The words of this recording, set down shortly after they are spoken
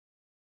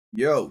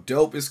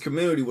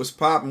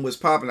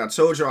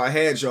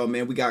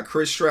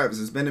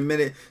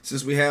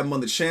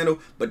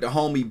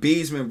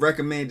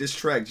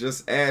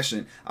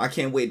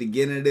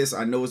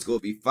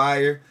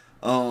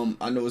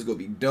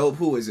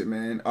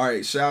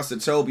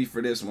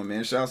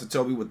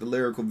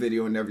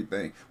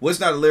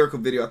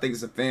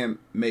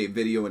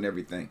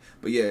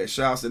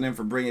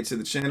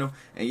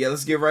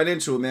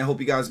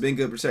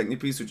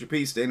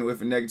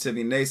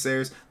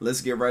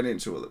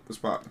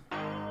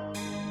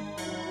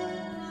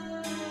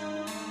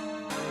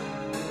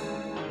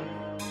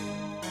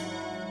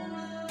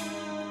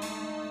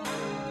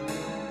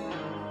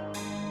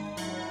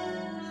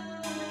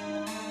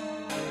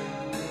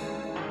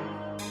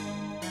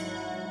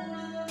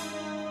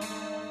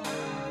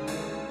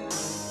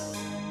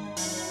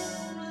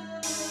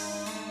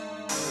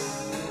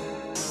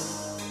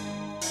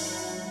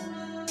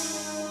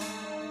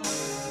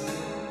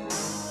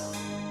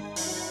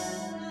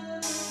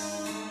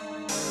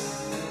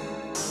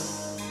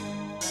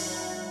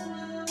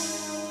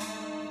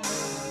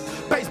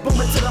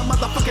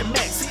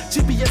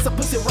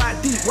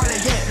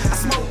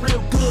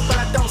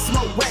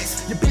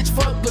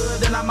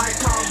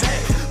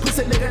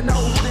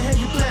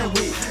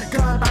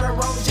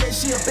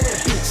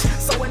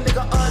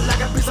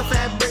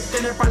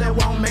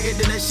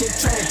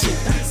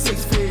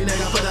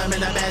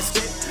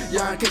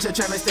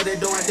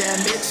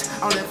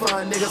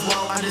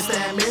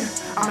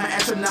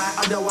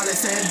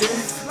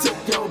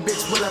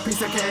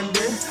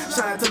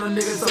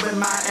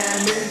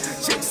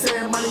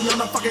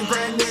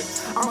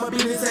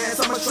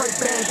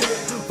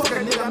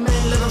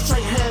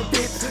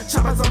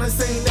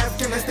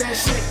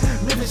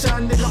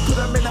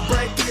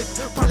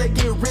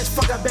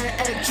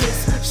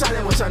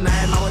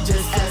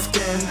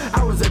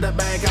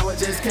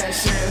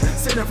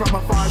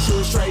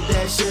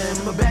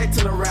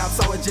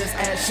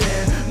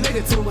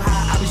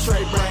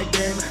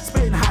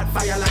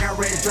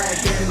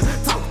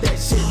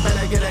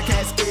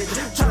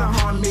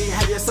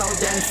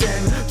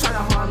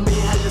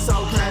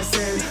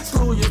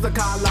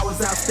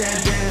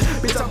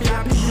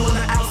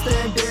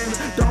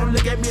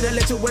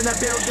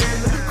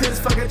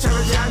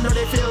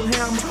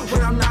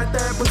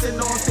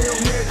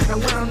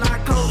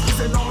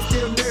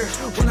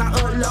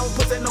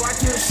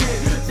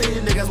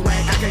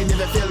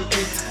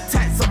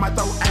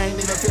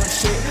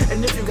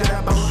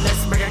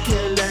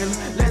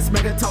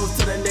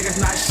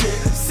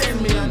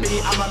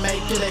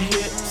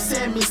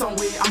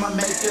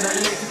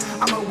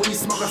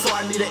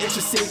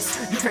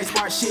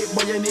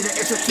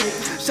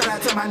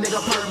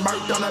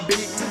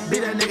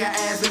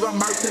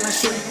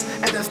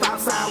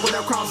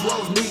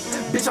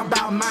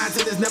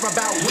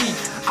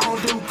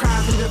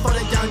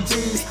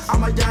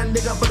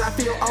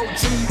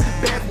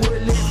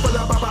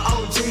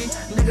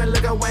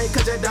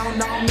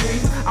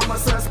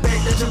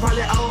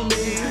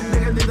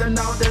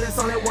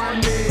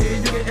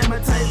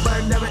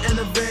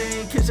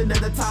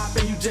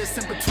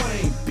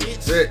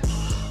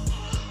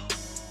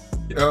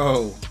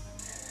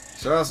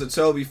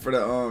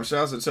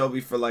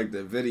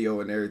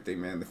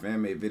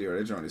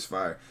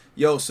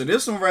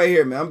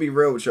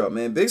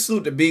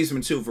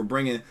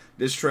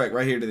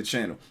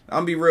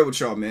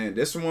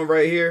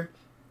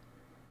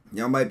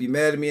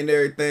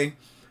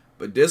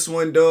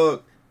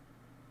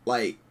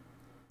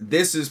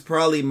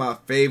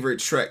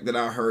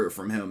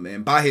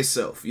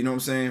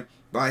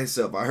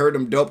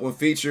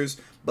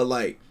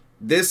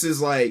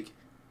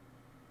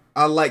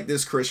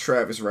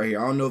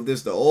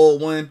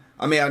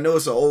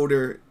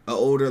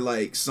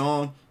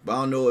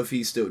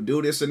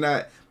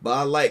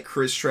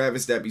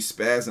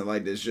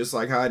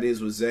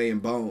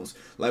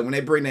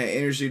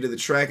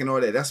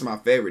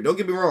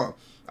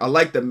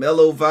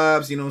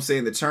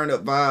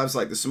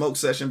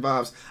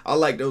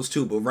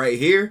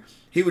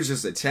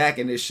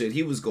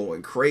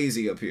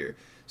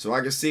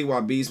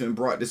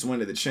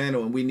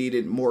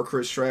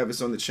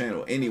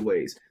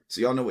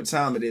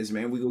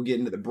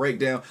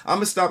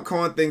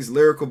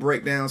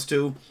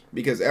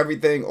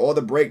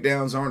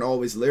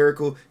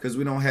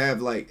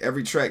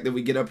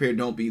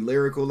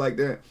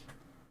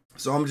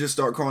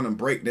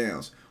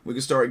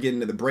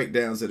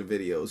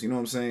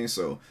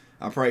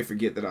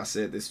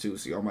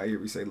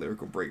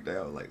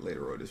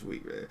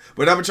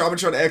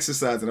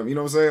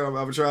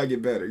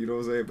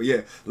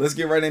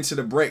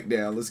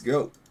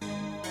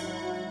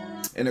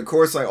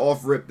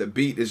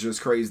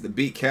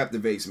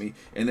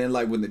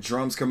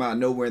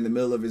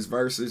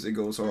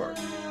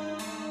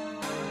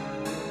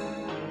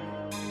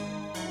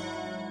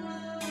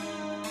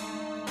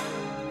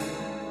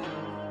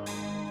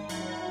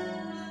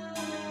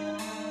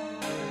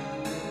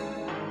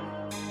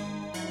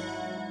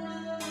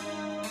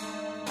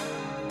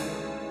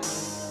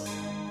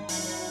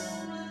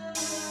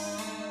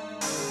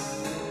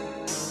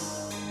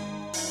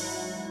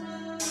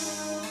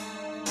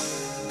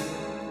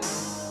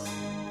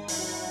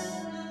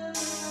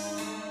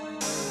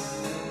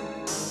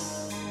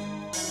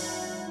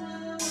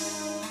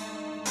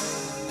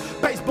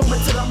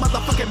booming to the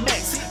motherfucking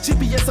max.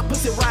 GPS a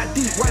pussy ride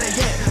deep, where they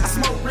at? I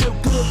smoke real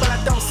good, but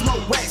I don't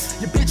smoke wax.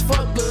 Your bitch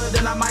fuck good,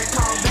 then I might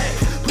call back.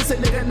 Pussy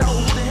nigga know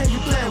who the hell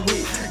you playing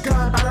with.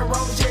 Gun by the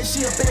road, yeah,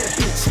 she a bad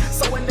bitch.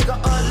 So a nigga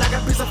like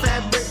a piece of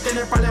fabric, then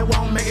it probably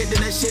won't make it,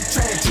 then that shit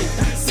tragic.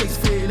 6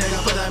 feet, nigga,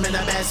 put them in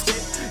the basket.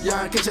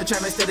 Young kitchen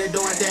trap instead of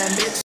doing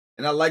damage.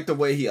 And I like the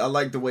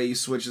way he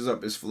switches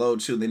up his flow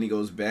too. Then he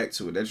goes back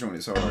to it. That joint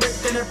is hard.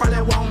 Then it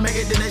probably won't make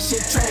it, then that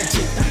shit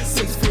tragic.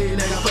 6 feet,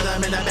 nigga, put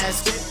them in the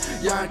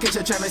basket. Young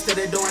kitchen trap instead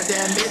of doing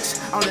damage.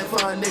 Only for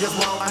niggas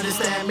won't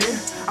understand me.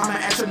 I'm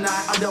an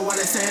astronaut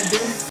underwater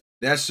Sandy.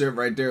 That shit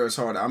right there is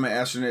hard. I'm an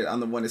astronaut. I'm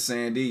the one that's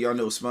Sandy. Y'all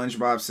know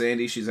SpongeBob.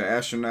 Sandy, she's an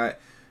astronaut.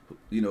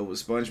 You know,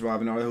 with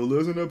SpongeBob and all that. Who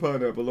lives in a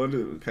pineapple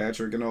under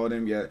Patrick and all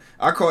them. Yeah,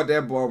 I caught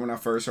that bar when I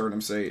first heard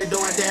him say it.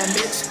 Doing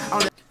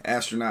damage.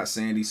 Astronaut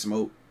Sandy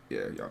Smoke.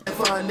 Yeah, y'all. If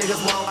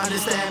niggas won't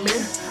understand me,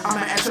 I'm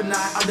an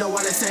astronaut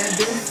underwater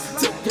Sandy.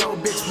 Took your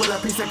bitch with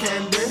a piece of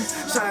candy.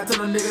 Shout out to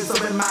the niggas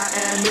up in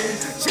Miami.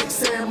 Chicks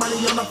saying money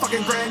on the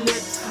fucking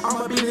granite.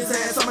 I'ma beat his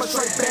ass, I'm a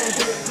straight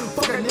bandit.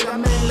 Fuck a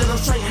nigga, man, let him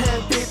straight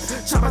hand beat.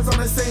 Choppers on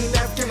the scene,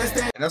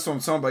 Afghanistan. And that's what I'm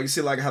talking about. You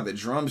see like how the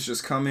drums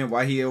just come in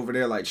while he over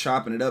there like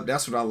chopping it up.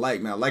 That's what I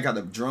like, man. I like how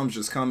the drums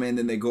just come in,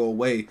 then they go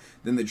away.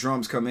 Then the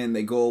drums come in,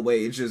 they go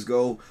away. It just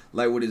go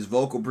like with his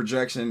vocal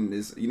projection,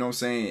 his, you know what I'm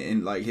saying,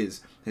 and like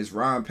his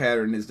rhyme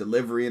pattern, his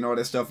delivery and all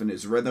that stuff, and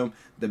his rhythm.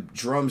 The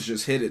drums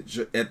just hit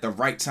it at the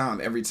right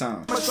time every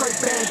time. I'm a straight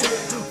bandit.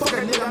 Fuck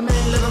a nigga,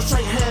 man, let him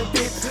straight hand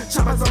beat.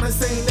 Choppers on the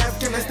scene,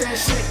 Afghanistan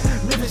shit.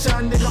 Memphis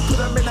young nigga, put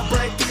him in the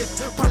bracket.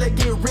 Probably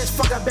get rich,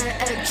 fuck a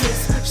bad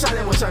actress. Shot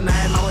it, what's your name?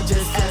 I was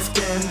just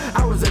asking.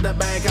 I was at the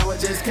bank, I was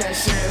just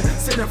cashing.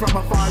 Sitting from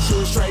afar, she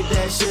was straight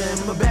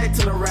dashing. But back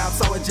to the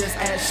raps, I was just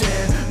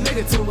ashing.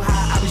 Nigga too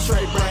high, I be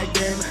straight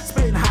bragging.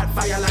 Spitting hot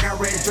fire like a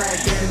red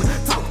dragon.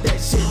 Talk that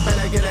shit,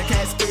 better get a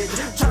casket.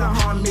 Try to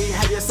harm me,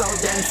 have your soul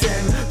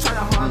dancing. Try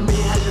to harm me,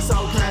 have your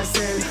soul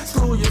prancing.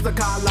 School used to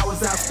call, I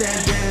was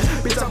outstanding.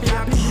 Bitch, I'm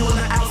VIP, you in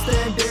the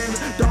outstanding.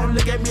 Don't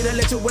look at me, they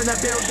let you in the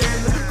building.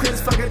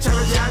 Chris fucking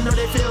Travis, yeah, I know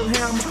they feel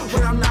him.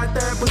 When I'm not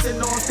there, pussy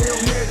know I'm still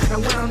here. And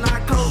when I'm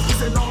not close,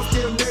 pussy know I'm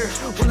still near.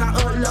 When I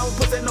unload,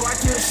 pussy know I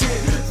kill shit.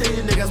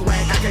 These niggas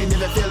wank, I can't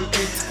even feel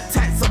it.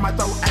 Tats on my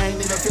throat, I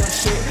ain't even feel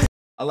shit.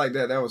 I like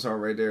that. That was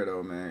hard right there,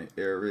 though, man.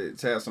 Yeah,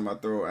 taps on my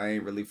throat. I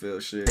ain't really feel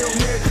shit.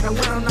 And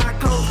when I'm not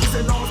close,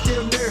 pussy know I'm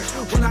still near.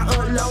 When I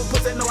unload,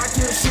 pussy know I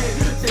kill shit.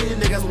 These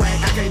niggas wank,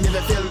 I can't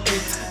even feel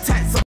it.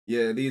 Tats on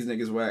yeah, these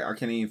niggas whack. I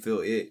can't even feel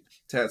it.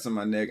 Tats on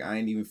my neck. I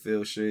ain't even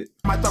feel shit.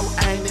 my throat,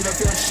 I ain't even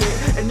feel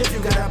shit. And if you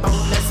got a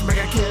boat, let's make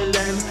a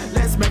killing.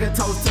 Let's make a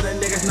toast to the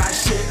niggas not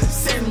shit.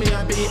 Send me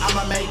a beat,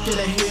 I'ma make it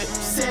a hit.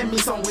 Send me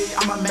some weed,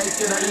 I'ma make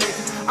it a lick.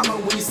 I'm a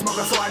weed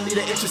smoker, so I need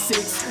an extra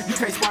 6. You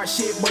can't spark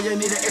shit, boy, you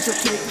need an extra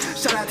kick.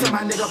 Shout out to my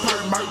nigga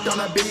Perk Murked on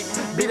the beat.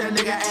 Beat a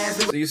nigga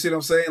ass. So you see what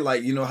I'm saying?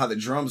 Like, you know how the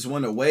drums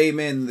went away,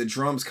 man, and the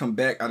drums come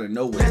back out of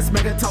nowhere. Let's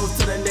make a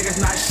toast to the niggas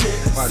not shit.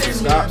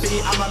 Send me a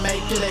beat, I'ma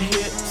make it a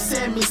hit.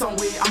 Send me some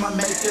weed, I'ma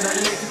make it a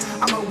lick.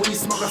 I'm a weed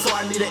smoker, so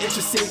I need an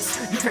extra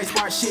 6. You can't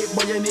spark shit,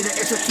 boy, you need an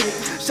extra kick.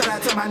 Shout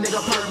out to my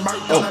nigga Perk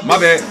Murked on the beat. My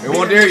bad. It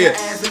won't there yet.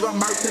 Ass, we were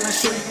murked in the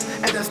street.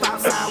 At the stop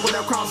sign where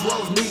the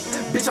crossroads meet.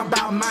 Bitch, I'm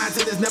about mine,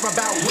 and it's never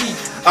about we.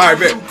 Alright,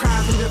 bet.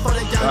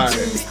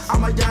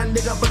 I'm a young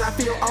nigga, but I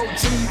feel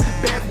OG.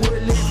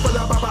 Backwood lit full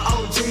of Baba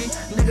OG.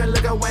 Nigga,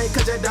 look away,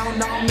 cause you don't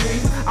know me.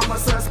 I'm a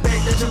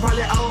suspect that you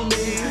probably owe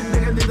me.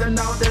 Nigga need to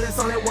know that it's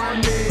only one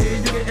me.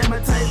 You can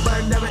imitate,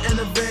 but never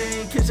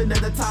intervene. Kitchen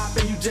at the top,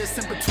 and you just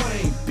in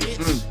between,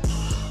 bitch.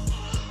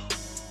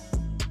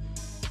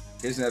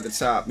 Kitchen at the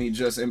top, me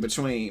just in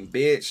between,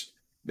 bitch.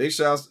 Big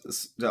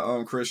shouts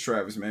to Chris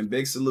Travis, man.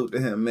 Big salute to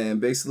him, man.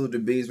 Big salute to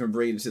BEEZMAN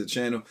bringing it to the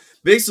channel.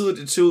 Big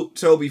salute to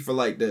Toby for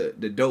like the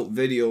dope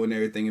video and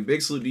everything. And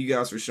big salute to you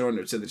guys for showing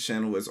it to the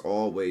channel as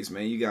always,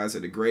 man. You guys are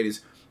the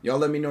greatest. Y'all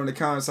let me know in the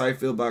comments how you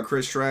feel about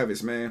Chris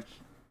Travis, man.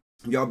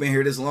 Y'all been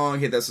here this long,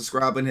 hit that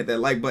subscribe button, hit that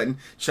like button,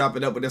 chop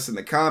it up with us in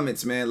the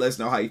comments, man. Let us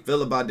know how you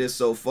feel about this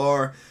so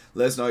far.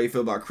 Let us know how you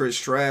feel about Chris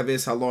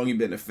Travis, how long you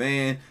been a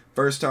fan.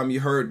 First time you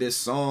heard this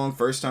song,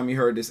 first time you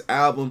heard this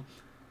album.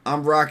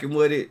 I'm rocking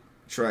with it.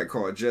 Track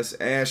called Just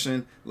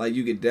Ashin. Like,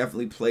 you could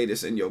definitely play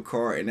this in your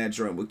car and that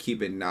joint would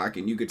keep it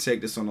knocking. You could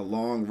take this on a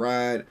long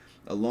ride,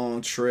 a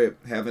long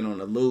trip, have it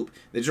on a loop.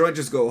 The joint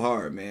just go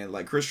hard, man.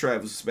 Like, Chris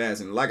Travis was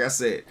spazzing. Like I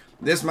said,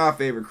 this is my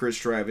favorite Chris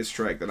Travis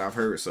track that I've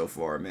heard so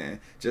far, man.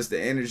 Just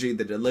the energy,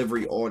 the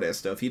delivery, all that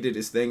stuff. He did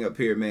his thing up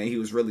here, man. He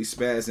was really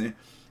spazzing.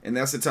 And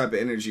that's the type of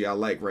energy I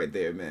like right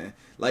there, man.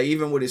 Like,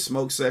 even with his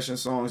smoke session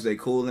songs, they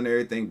cool and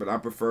everything, but I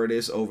prefer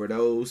this over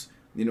those.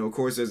 You know, of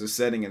course, there's a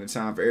setting and a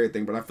time for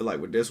everything, but I feel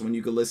like with this one,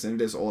 you can listen to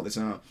this all the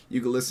time.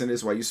 You can listen to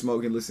this while you're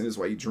smoking, listen to this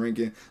while you're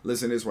drinking,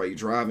 listen to this while you're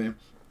driving.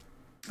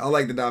 I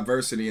like the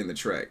diversity in the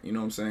track, you know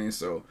what I'm saying?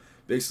 So,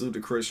 big salute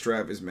to Chris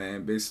Travis,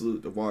 man. Big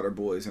salute to Water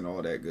Boys and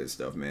all that good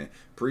stuff, man.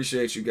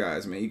 Appreciate you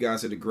guys, man. You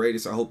guys are the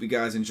greatest. I hope you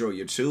guys enjoy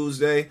your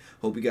Tuesday.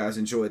 Hope you guys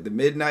enjoyed the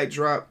midnight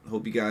drop.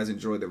 Hope you guys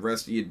enjoy the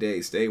rest of your day.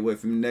 Stay away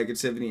from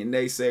negativity and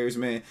naysayers,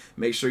 man.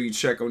 Make sure you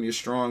check on your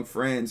strong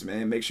friends,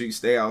 man. Make sure you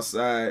stay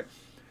outside.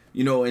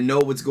 you know, and know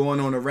what's going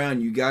on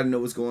around you. You got to know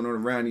what's going on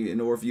around you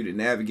in order for you to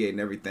navigate and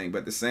everything. But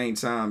at the same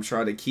time,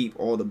 try to keep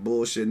all the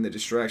bullshit and the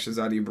distractions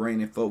out of your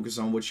brain and focus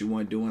on what you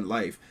want to do in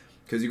life.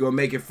 Because you're going to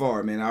make it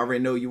far, man. I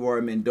already know you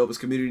are, man. Dopest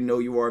community know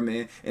you are,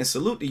 man. And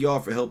salute to y'all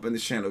for helping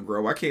this channel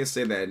grow. I can't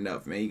say that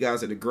enough, man. You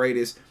guys are the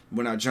greatest.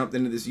 When I jumped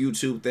into this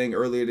YouTube thing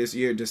earlier this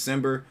year,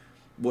 December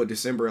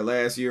of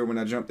last year, when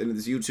I jumped into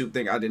this YouTube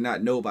thing, I did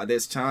not know by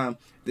this time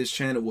this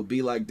channel would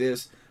be like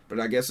this. But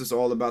I guess it's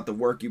all about the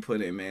work you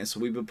put in, man. So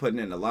we've been putting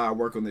in a lot of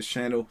work on this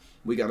channel.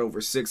 We got over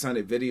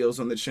 600 videos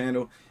on the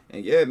channel.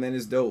 And yeah, man,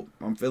 it's dope.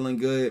 I'm feeling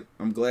good.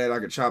 I'm glad I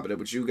could chop it up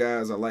with you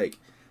guys. I like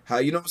how,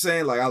 you know what I'm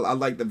saying? Like, I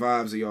like the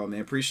vibes of y'all,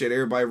 man. Appreciate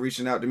everybody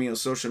reaching out to me on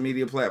social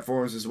media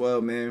platforms as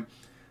well, man.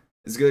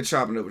 It's good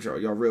chopping up with y'all.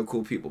 Y'all real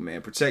cool people,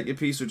 man. Protect your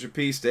peace with your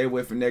peace. Stay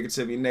away from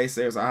negativity and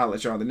naysayers. I'll holler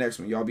at y'all on the next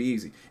one. Y'all be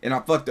easy. And I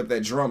fucked up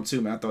that drum,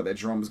 too, man. I thought that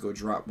drum was going to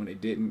drop when it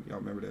didn't. Y'all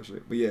remember that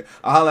shit? But yeah,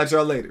 I'll holler at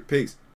y'all later. Peace.